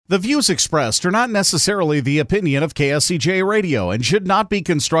The views expressed are not necessarily the opinion of KSCJ Radio and should not be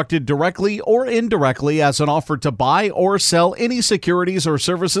construed directly or indirectly as an offer to buy or sell any securities or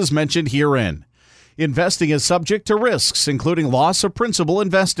services mentioned herein. Investing is subject to risks, including loss of principal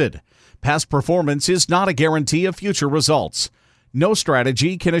invested. Past performance is not a guarantee of future results. No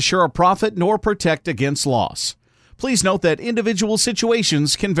strategy can assure a profit nor protect against loss. Please note that individual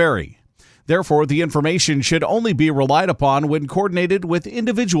situations can vary. Therefore, the information should only be relied upon when coordinated with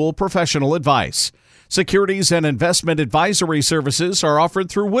individual professional advice. Securities and investment advisory services are offered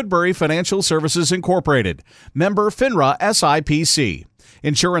through Woodbury Financial Services Incorporated, member FINRA SIPC.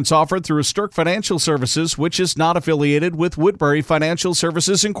 Insurance offered through Stirk Financial Services, which is not affiliated with Woodbury Financial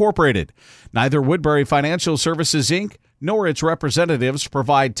Services Incorporated. Neither Woodbury Financial Services, Inc., nor its representatives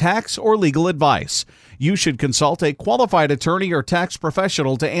provide tax or legal advice. You should consult a qualified attorney or tax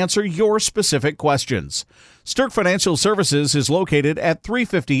professional to answer your specific questions. Stirk Financial Services is located at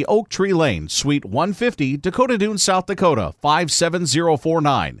 350 Oak Tree Lane, Suite 150, Dakota Dunes, South Dakota,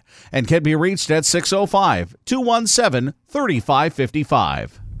 57049, and can be reached at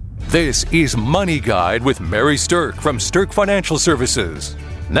 605-217-3555. This is Money Guide with Mary Stirk from Stirk Financial Services.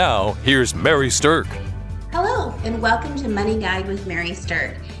 Now, here's Mary Stirk. Hello, and welcome to Money Guide with Mary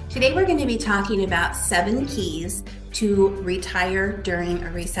Stirk. Today we're going to be talking about 7 keys to retire during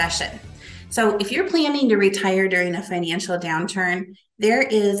a recession. So if you're planning to retire during a financial downturn, there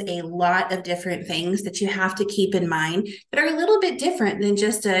is a lot of different things that you have to keep in mind that are a little bit different than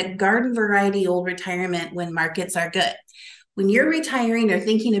just a garden variety old retirement when markets are good. When you're retiring or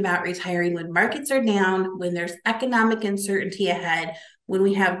thinking about retiring when markets are down, when there's economic uncertainty ahead, when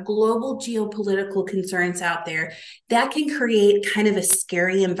we have global geopolitical concerns out there, that can create kind of a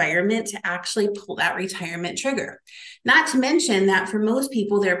scary environment to actually pull that retirement trigger. Not to mention that for most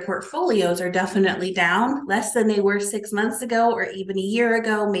people, their portfolios are definitely down less than they were 6 months ago or even a year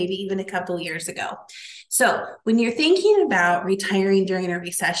ago, maybe even a couple years ago. So when you're thinking about retiring during a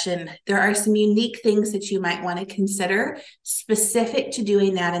recession, there are some unique things that you might want to consider specific to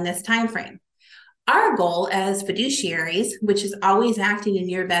doing that in this time frame. Our goal as fiduciaries, which is always acting in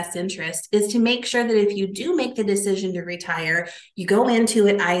your best interest, is to make sure that if you do make the decision to retire, you go into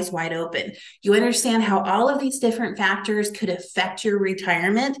it eyes wide open. You understand how all of these different factors could affect your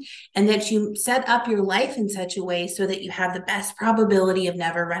retirement and that you set up your life in such a way so that you have the best probability of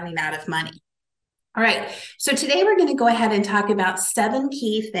never running out of money. All right, so today we're going to go ahead and talk about 7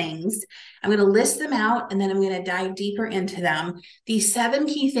 key things. I'm going to list them out and then I'm going to dive deeper into them. These 7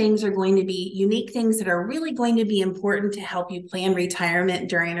 key things are going to be unique things that are really going to be important to help you plan retirement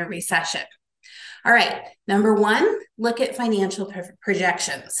during a recession. All right, number 1, look at financial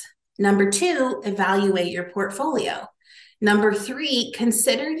projections. Number 2, evaluate your portfolio. Number 3,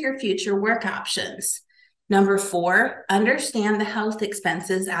 consider your future work options. Number 4, understand the health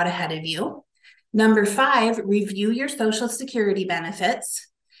expenses out ahead of you. Number 5, review your Social Security benefits.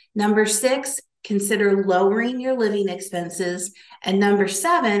 Number 6, consider lowering your living expenses. And number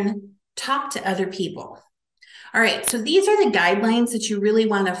 7, talk to other people. All right, so these are the guidelines that you really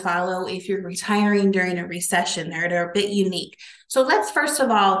want to follow if you're retiring during a recession. They're a bit unique. So first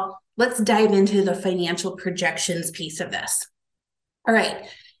of all, let's dive into the financial projections piece of this. All right,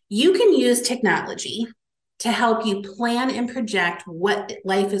 you can use technology to help you plan and project what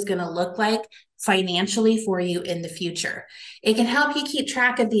life is going to look like financially for you in the future. It can help you keep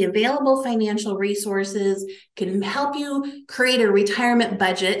track of the available financial resources, can help you create a retirement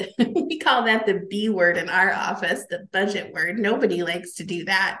budget. We call that the B word in our office, the budget word. Nobody likes to do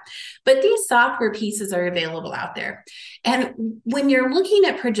that. But these software pieces are available out there. And when you're looking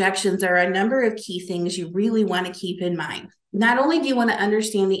at projections, there are a number of key things you really want to keep in mind. Not only do you want to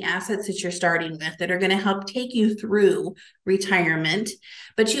understand the assets that you're starting with that are going to help take you through retirement,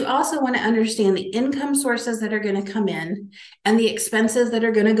 but you also want to understand the income sources that are going to come in and the expenses that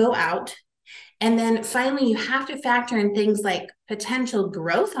are going to go out. And then finally, you have to factor in things like potential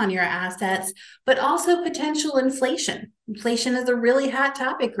growth on your assets, but also potential inflation. Inflation is a really hot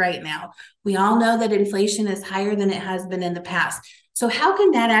topic right now. We all know that inflation is higher than it has been in the past. So how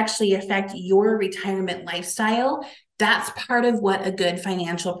can that actually affect your retirement lifestyle? That's part of what a good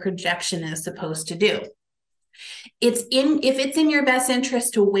financial projection is supposed to do. If it's in your best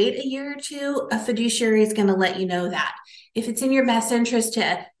interest to wait a year or two, a fiduciary is going to let you know that. If it's in your best interest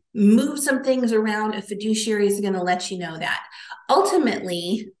to move some things around, a fiduciary is going to let you know that.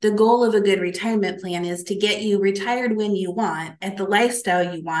 Ultimately, the goal of a good retirement plan is to get you retired when you want, at the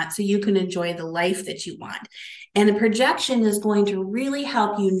lifestyle you want, so you can enjoy the life that you want. And a projection is going to really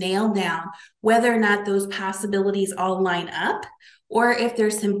help you nail down whether or not those possibilities all line up, or if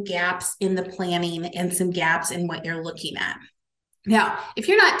there's some gaps in the planning and some gaps in what you're looking at. Now, if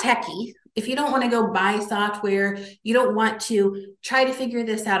you're not techie, if you don't want to go buy software, you don't want to try to figure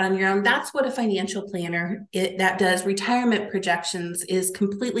this out on your own, that's what a financial planner that does retirement projections is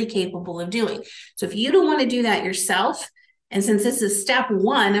completely capable of doing. So if you don't want to do that yourself, and since this is step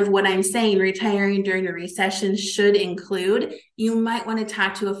one of what I'm saying, retiring during a recession should include, you might want to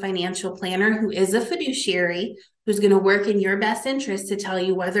talk to a financial planner who is a fiduciary, who's going to work in your best interest to tell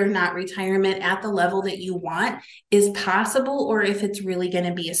you whether or not retirement at the level that you want is possible or if it's really going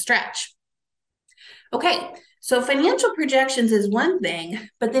to be a stretch. Okay, so financial projections is one thing,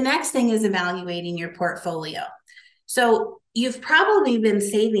 but the next thing is evaluating your portfolio. So you've probably been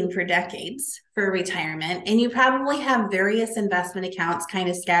saving for decades for retirement, and you probably have various investment accounts kind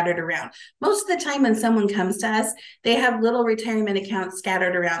of scattered around. Most of the time when someone comes to us, they have little retirement accounts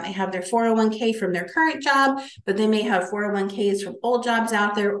scattered around. They have their 401k from their current job, but they may have 401ks from old jobs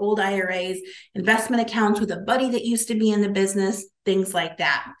out there, old IRAs, investment accounts with a buddy that used to be in the business, things like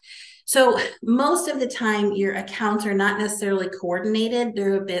that. So most of the time, your accounts are not necessarily coordinated.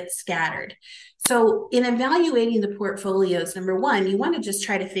 They're a bit scattered. So in evaluating the portfolios, number one, you want to just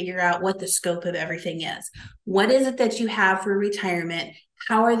try to figure out what the scope of everything is. What is it that you have for retirement?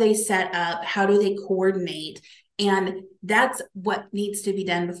 How are they set up? How do they coordinate? And that's what needs to be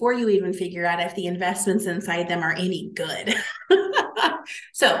done before you even figure out if the investments inside them are any good.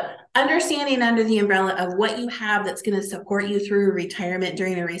 So understanding under the umbrella of what you have that's going to support you through retirement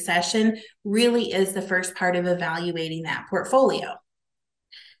during a recession really is the first part of evaluating that portfolio.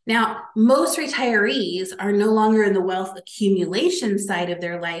 Now, most retirees are no longer in the wealth accumulation side of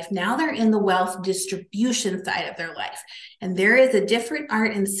their life. Now they're in the wealth distribution side of their life. And there is a different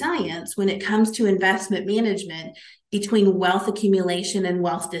art and science when it comes to investment management between wealth accumulation and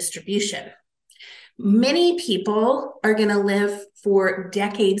wealth distribution. Many people are going to live for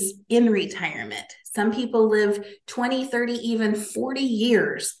decades in retirement. Some people live 20, 30, even 40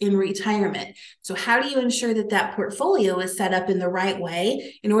 years in retirement. So how do you ensure that that portfolio is set up in the right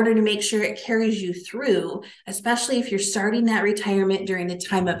way in order to make sure it carries you through, especially if you're starting that retirement during a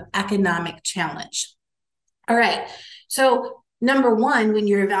time of economic challenge? All right. So number one, when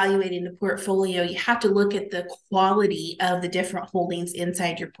you're evaluating the portfolio, you have to look at the quality of the different holdings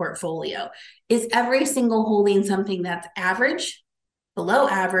inside your portfolio. Is every single holding something that's average, below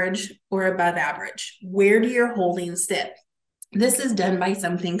average, or above average? Where do your holdings sit? This is done by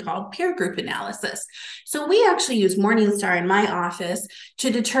something called peer group analysis. So we actually use Morningstar in my office to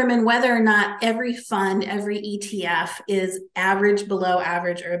determine whether or not every fund, every ETF is average, below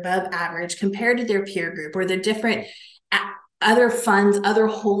average, or above average compared to their peer group or the different other funds, other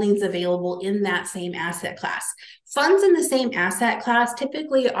holdings available in that same asset class. Funds in the same asset class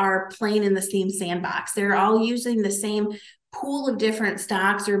typically are playing in the same sandbox. They're all using the same pool of different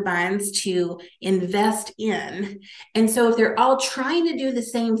stocks or bonds to invest in. And so if they're all trying to do the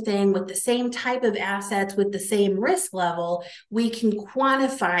same thing with the same type of assets with the same risk level, we can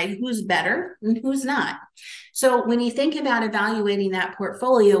quantify who's better and who's not. So when you think about evaluating that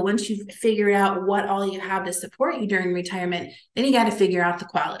portfolio, once you've figured out what all you have to support you during retirement, then you got to figure out the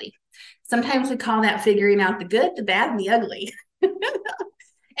quality. Sometimes we call that figuring out the good, the bad, and the ugly.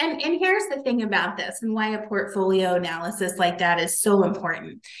 And here's the thing about this and why a portfolio analysis like that is so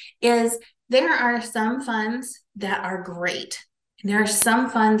important is there are some funds that are great. And there are some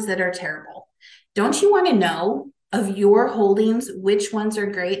funds that are terrible. Don't you want to know of your holdings, which ones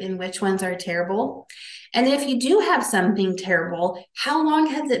are great and which ones are terrible? And if you do have something terrible, how long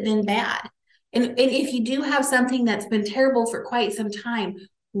has it been bad? And if you do have something that's been terrible for quite some time,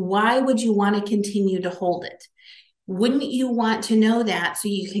 why would you want to continue to hold it? Wouldn't you want to know that so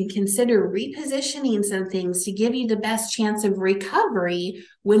you can consider repositioning some things to give you the best chance of recovery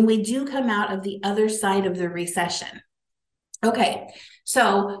when we do come out of the other side of the recession? Okay,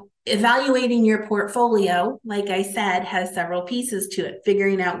 so evaluating your portfolio, like I said, has several pieces to it.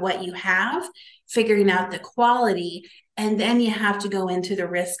 Figuring out what you have, figuring out the quality, and then you have to go into the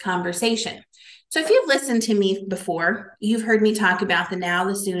risk conversation. So if you've listened to me before, you've heard me talk about the now,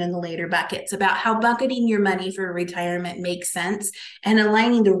 the soon, and the later buckets, about how bucketing your money for retirement makes sense and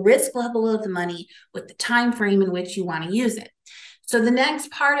aligning the risk level of the money with the time frame in which you want to use it. So the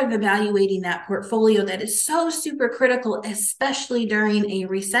next part of evaluating that portfolio that is so super critical, especially during a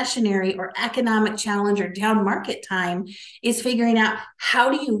recessionary or economic challenge or down market time, is figuring out how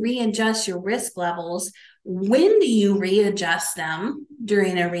do you readjust your risk levels. When do you readjust them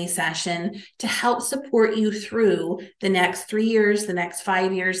during a recession to help support you through the next 3 years, the next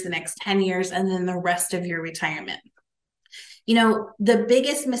 5 years, the next 10 years, and then the rest of your retirement? You know, the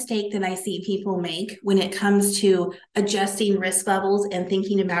biggest mistake that I see people make when it comes to adjusting risk levels and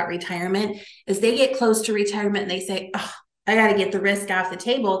thinking about retirement is they get close to retirement and they say, oh, I got to get the risk off the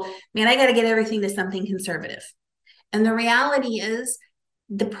table. Man, I got to get everything to something conservative. And the reality is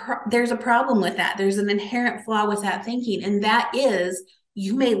there's a problem with that. There's an inherent flaw with that thinking. And that is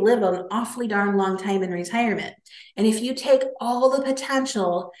you may live an awfully darn long time in retirement. And if you take all the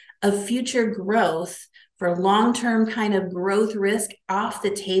potential of future growth for long-term kind of growth risk off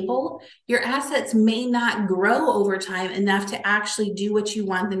the table, your assets may not grow over time enough to actually do what you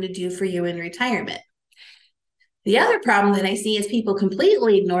want them to do for you in retirement. The other problem that I see is people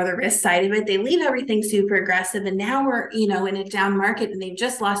completely ignore the risk side of it. They leave everything super aggressive. And now we're, in a down market and they've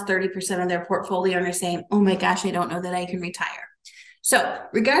just lost 30% of their portfolio and they're saying, oh my gosh, I don't know that I can retire. So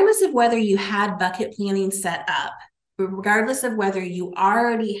regardless of whether you had bucket planning set up, regardless of whether you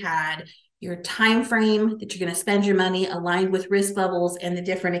already had your time frame that you're going to spend your money aligned with risk levels and the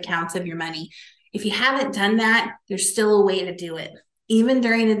different accounts of your money, if you haven't done that, there's still a way to do it. Even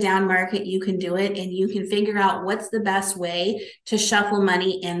during a down market, you can do it, and you can figure out what's the best way to shuffle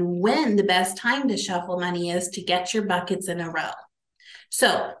money and when the best time to shuffle money is to get your buckets in a row.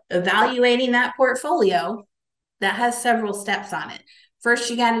 So evaluating that portfolio, that has several steps on it. First,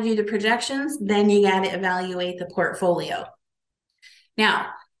 you got to do the projections, then you got to evaluate the portfolio. Now,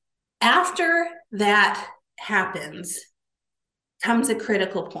 after that happens, comes a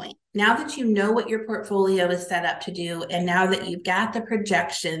critical point. Now that you know what your portfolio is set up to do, and now that you've got the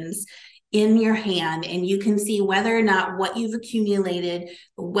projections in your hand and you can see whether or not what you've accumulated,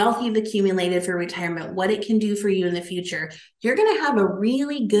 the wealth you've accumulated for retirement, what it can do for you in the future, you're going to have a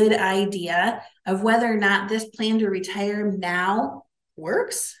really good idea of whether or not this plan to retire now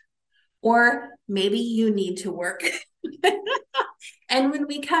works, or maybe you need to work. And when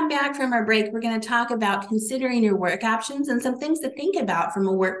we come back from our break, we're going to talk about considering your work options and some things to think about from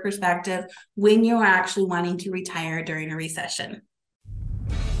a work perspective when you're actually wanting to retire during a recession.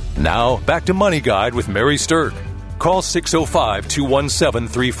 Now, back to Money Guide with Mary Stirk. Call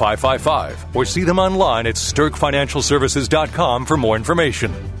 605-217-3555 or see them online at stirkfinancialservices.com for more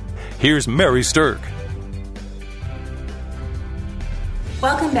information. Here's Mary Stirk.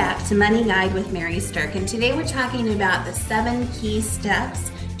 Welcome back to Money Guide with Mary Stirk, and today we're talking about the 7 key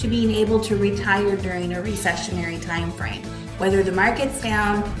steps to being able to retire during a recessionary time frame. Whether the market's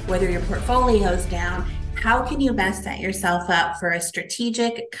down, whether your portfolio's down, how can you best set yourself up for a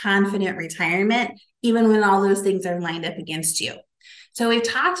strategic, confident retirement, even when all those things are lined up against you? So we've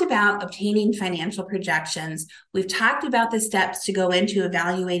talked about obtaining financial projections. We've talked about the steps to go into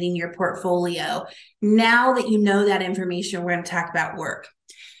evaluating your portfolio. Now that you know that information, we're going to talk about work.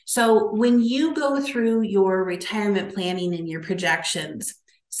 So when you go through your retirement planning and your projections,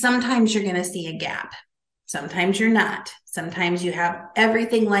 sometimes you're going to see a gap. Sometimes you're not. Sometimes you have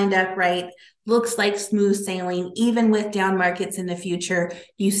everything lined up right. Looks like smooth sailing. Even with down markets in the future,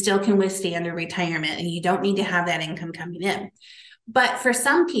 you still can withstand a retirement and you don't need to have that income coming in. But for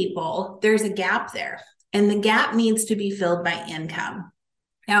some people, there's a gap there, and the gap needs to be filled by income.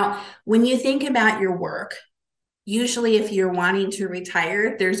 Now, when you think about your work, usually if you're wanting to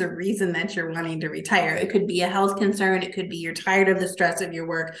retire, there's a reason that you're wanting to retire. It could be a health concern. It could be you're tired of the stress of your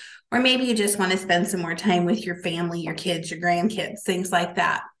work, or maybe you just want to spend some more time with your family, your kids, your grandkids, things like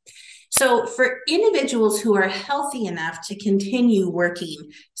that. So for individuals who are healthy enough to continue working,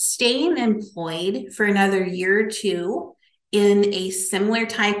 staying employed for another year or two in a similar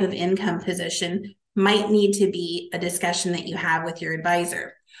type of income position might need to be a discussion that you have with your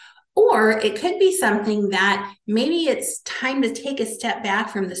advisor. Or it could be something that maybe it's time to take a step back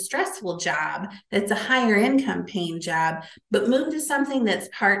from the stressful job that's a higher income paying job, but move to something that's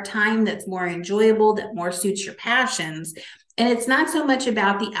part-time, that's more enjoyable, that more suits your passions. And it's not so much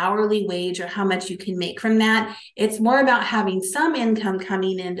about the hourly wage or how much you can make from that. It's more about having some income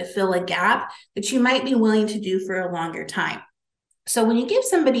coming in to fill a gap that you might be willing to do for a longer time. So when you give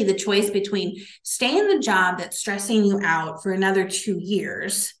somebody the choice between stay in the job that's stressing you out for another 2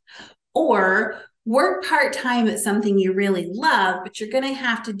 years, or work part-time at something you really love, but you're going to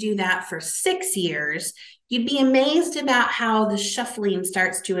have to do that for 6 years, you'd be amazed about how the shuffling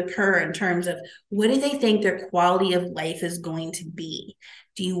starts to occur in terms of what do they think their quality of life is going to be?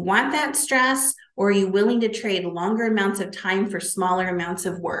 Do you want that stress, or are you willing to trade longer amounts of time for smaller amounts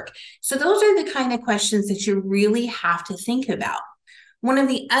of work? So those are the kind of questions that you really have to think about. One of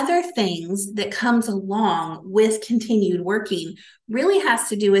the other things that comes along with continued working really has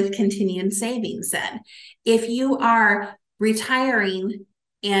to do with continued savings then. If you are retiring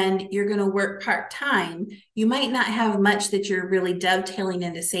and you're going to work part-time, you might not have much that you're really dovetailing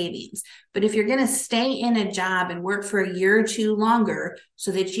into savings. But if you're going to stay in a job and work for a year or two longer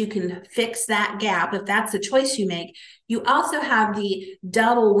so that you can fix that gap, if that's the choice you make, you also have the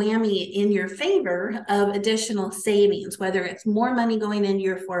double whammy in your favor of additional savings, whether it's more money going into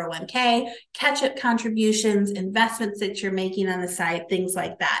your 401k, catch-up contributions, investments that you're making on the side, things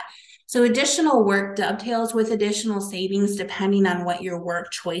like that. So additional work dovetails with additional savings depending on what your work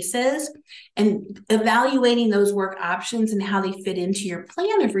choice is, and evaluating those work options and how they fit into your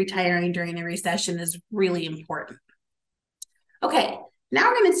plan of retiring during a recession is really important. Okay, now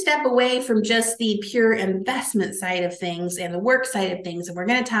we're going to step away from just the pure investment side of things and the work side of things, and we're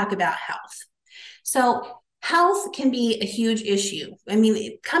going to talk about health. So health can be a huge issue. I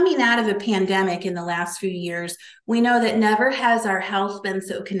mean, coming out of a pandemic in the last few years, we know that never has our health been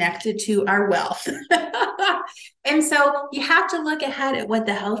so connected to our wealth. And so you have to look ahead at what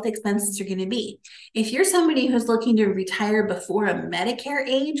the health expenses are going to be. If you're somebody who's looking to retire before a Medicare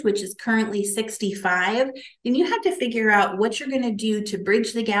age, which is currently 65, then you have to figure out what you're going to do to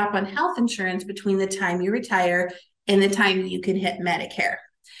bridge the gap on health insurance between the time you retire and the time you can hit Medicare.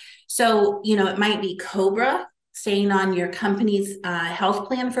 So, it might be COBRA, staying on your company's health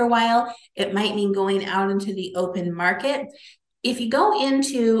plan for a while. It might mean going out into the open market. If you go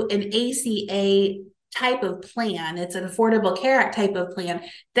into an ACA type of plan, it's an Affordable Care Act type of plan,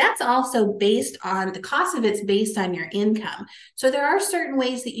 that's also based on, the cost of it's based on your income. So there are certain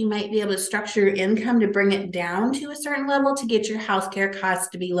ways that you might be able to structure your income to bring it down to a certain level to get your healthcare costs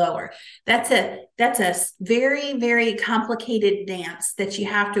to be lower. That's a very, very complicated dance that you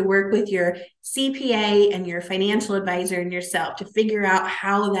have to work with your CPA and your financial advisor and yourself to figure out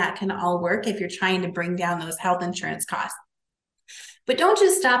how that can all work if you're trying to bring down those health insurance costs. But don't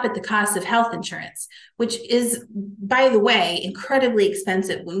just stop at the cost of health insurance, which is, by the way, incredibly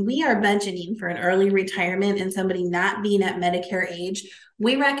expensive. When we are budgeting for an early retirement and somebody not being at Medicare age,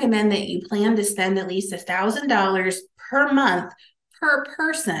 we recommend that you plan to spend at least $1,000 per month per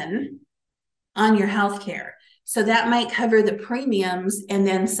person on your health care. So that might cover the premiums and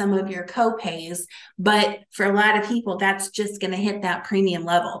then some of your co-pays. But for a lot of people, that's just going to hit that premium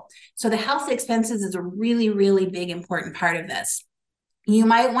level. So the health expenses is a really, really big, important part of this. You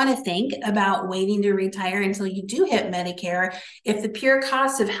might want to think about waiting to retire until you do hit Medicare if the pure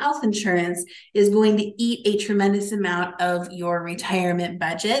cost of health insurance is going to eat a tremendous amount of your retirement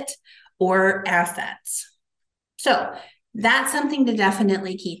budget or assets. So that's something to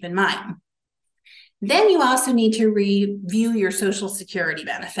definitely keep in mind. Then you also need to review your Social Security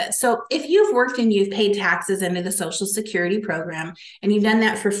benefits. So if you've worked and you've paid taxes into the Social Security program and you've done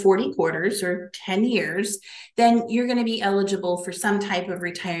that for 40 quarters or 10 years, then you're going to be eligible for some type of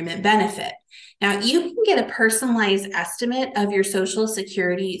retirement benefit. Now, you can get a personalized estimate of your Social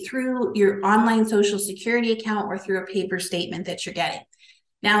Security through your online Social Security account or through a paper statement that you're getting.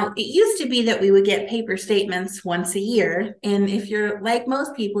 Now, it used to be that we would get paper statements once a year. And if you're like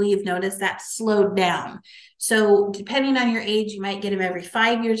most people, you've noticed that slowed down. So depending on your age, you might get them every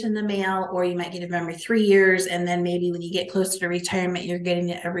 5 years in the mail, or you might get them every 3 years. And then maybe when you get closer to retirement, you're getting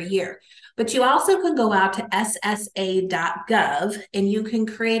it every year. But you also can go out to ssa.gov and you can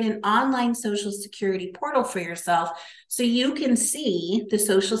create an online Social Security portal for yourself so you can see the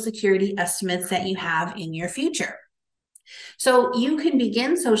Social Security estimates that you have in your future. So you can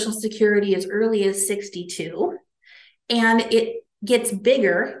begin Social Security as early as 62, and it gets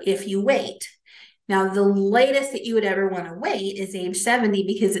bigger if you wait. Now, the latest that you would ever want to wait is age 70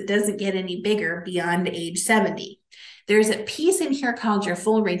 because it doesn't get any bigger beyond age 70. There's a piece in here called your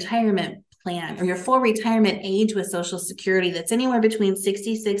full retirement plan or your full retirement age with Social Security that's anywhere between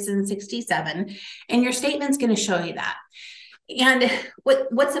 66 and 67, and your statement's going to show you that. And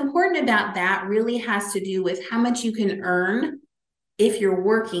what's important about that really has to do with how much you can earn if you're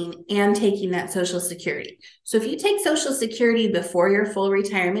working and taking that Social Security. So if you take Social Security before your full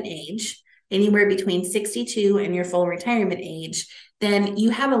retirement age, anywhere between 62 and your full retirement age, then you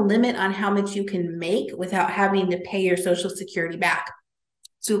have a limit on how much you can make without having to pay your Social Security back.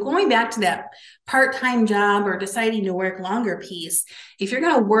 So going back to that part-time job or deciding to work longer piece, if you're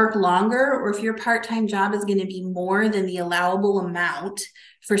going to work longer or if your part-time job is going to be more than the allowable amount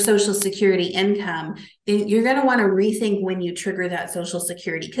for Social Security income, then you're going to want to rethink when you trigger that Social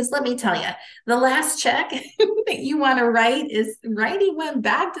Security. Because let me tell you, the last check that you want to write is writing one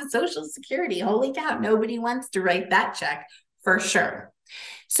back to Social Security. Holy cow, nobody wants to write that check for sure.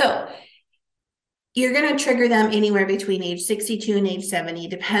 So you're going to trigger them anywhere between age 62 and age 70,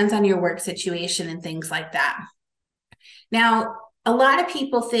 depends on your work situation and things like that. Now, A lot of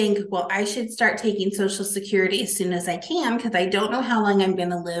people think, well, I should start taking Social Security as soon as I can because I don't know how long I'm going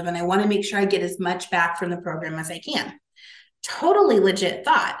to live and I want to make sure I get as much back from the program as I can. Totally legit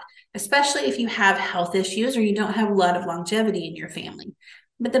thought, especially if you have health issues or you don't have a lot of longevity in your family.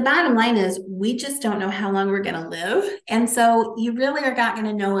 But the bottom line is we just don't know how long we're going to live. And so you really are not going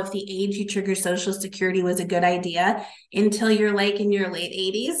to know if the age you trigger Social Security was a good idea until you're like in your late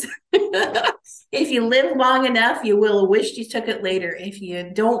 80s. If you live long enough, you will wish you took it later. If you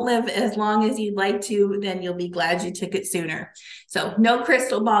don't live as long as you'd like to, then you'll be glad you took it sooner. So no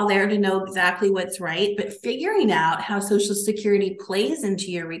crystal ball there to know exactly what's right, but figuring out how Social Security plays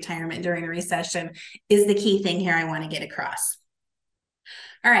into your retirement during a recession is the key thing here I want to get across.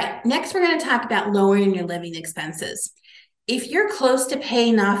 All right, next we're going to talk about lowering your living expenses. If you're close to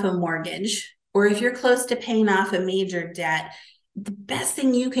paying off a mortgage, or if you're close to paying off a major debt, the best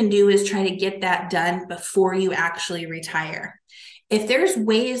thing you can do is try to get that done before you actually retire. If there's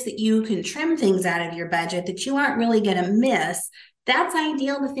ways that you can trim things out of your budget that you aren't really going to miss, that's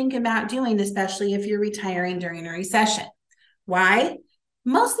ideal to think about doing, especially if you're retiring during a recession. Why?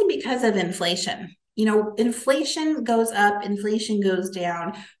 Mostly because of inflation. You know, inflation goes up, inflation goes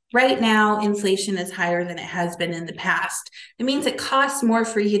down. Right now, inflation is higher than it has been in the past. It means it costs more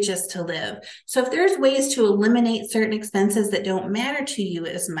for you just to live. So if there's ways to eliminate certain expenses that don't matter to you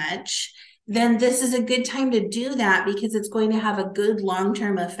as much, then this is a good time to do that because it's going to have a good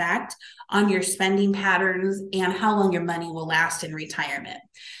long-term effect on your spending patterns and how long your money will last in retirement.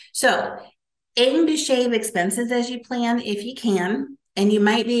 So aim to shave expenses as you plan if you can, and you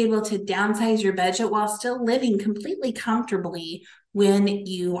might be able to downsize your budget while still living completely comfortably when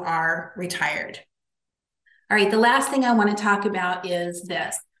you are retired. All right, the last thing I want to talk about is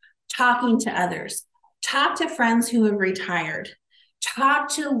this: talking to others. Talk to friends who have retired. Talk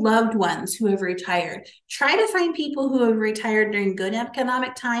to loved ones who have retired. Try to find people who have retired during good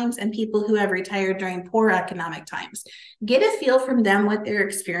economic times and people who have retired during poor economic times. Get a feel from them what their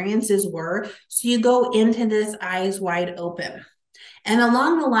experiences were so you go into this eyes wide open. And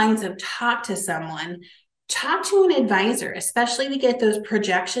along the lines of talk to someone, talk to an advisor, especially to get those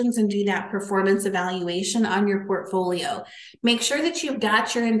projections and do that performance evaluation on your portfolio. Make sure that you've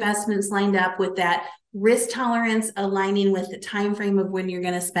got your investments lined up with that risk tolerance aligning with the time frame of when you're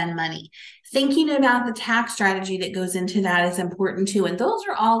going to spend money. Thinking about the tax strategy that goes into that is important too. And those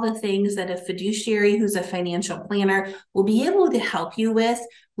are all the things that a fiduciary who's a financial planner will be able to help you with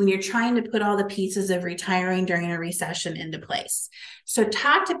when you're trying to put all the pieces of retiring during a recession into place. So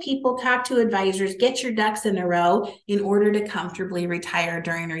talk to people, talk to advisors, get your ducks in a row in order to comfortably retire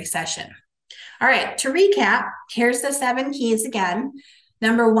during a recession. All right, to recap, here's the 7 keys again.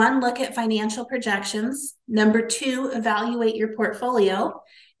 Number 1, look at financial projections. Number 2, evaluate your portfolio.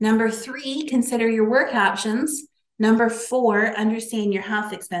 Number 3, consider your work options. Number 4, understand your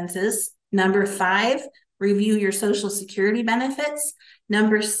health expenses. Number 5, review your Social Security benefits.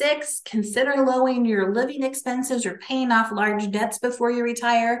 Number 6, consider lowering your living expenses or paying off large debts before you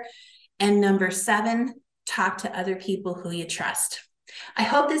retire. And number 7, talk to other people who you trust. I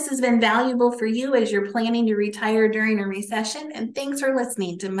hope this has been valuable for you as you're planning to retire during a recession. And thanks for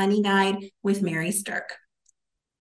listening to Money Guide with Mary Stirk.